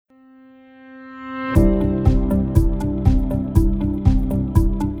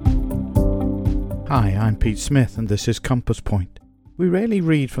Hi, I'm Pete Smith and this is Compass Point. We rarely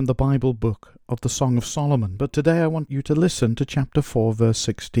read from the Bible book of the Song of Solomon, but today I want you to listen to chapter 4 verse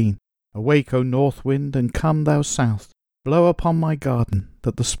 16. Awake, O north wind, and come thou south. Blow upon my garden,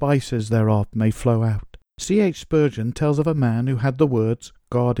 that the spices thereof may flow out. C.H. Spurgeon tells of a man who had the words,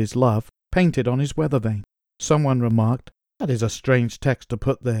 God is love, painted on his weather vane. Someone remarked, that is a strange text to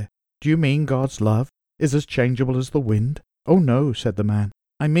put there. Do you mean God's love is as changeable as the wind? Oh no, said the man.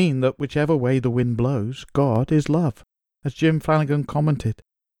 I mean that whichever way the wind blows, God is love. As Jim Flanagan commented,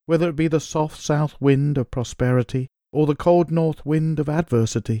 whether it be the soft south wind of prosperity or the cold north wind of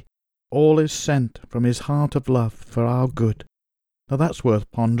adversity, all is sent from his heart of love for our good. Now that's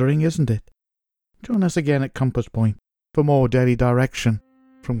worth pondering, isn't it? Join us again at Compass Point for more daily direction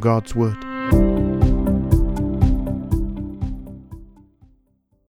from God's Word.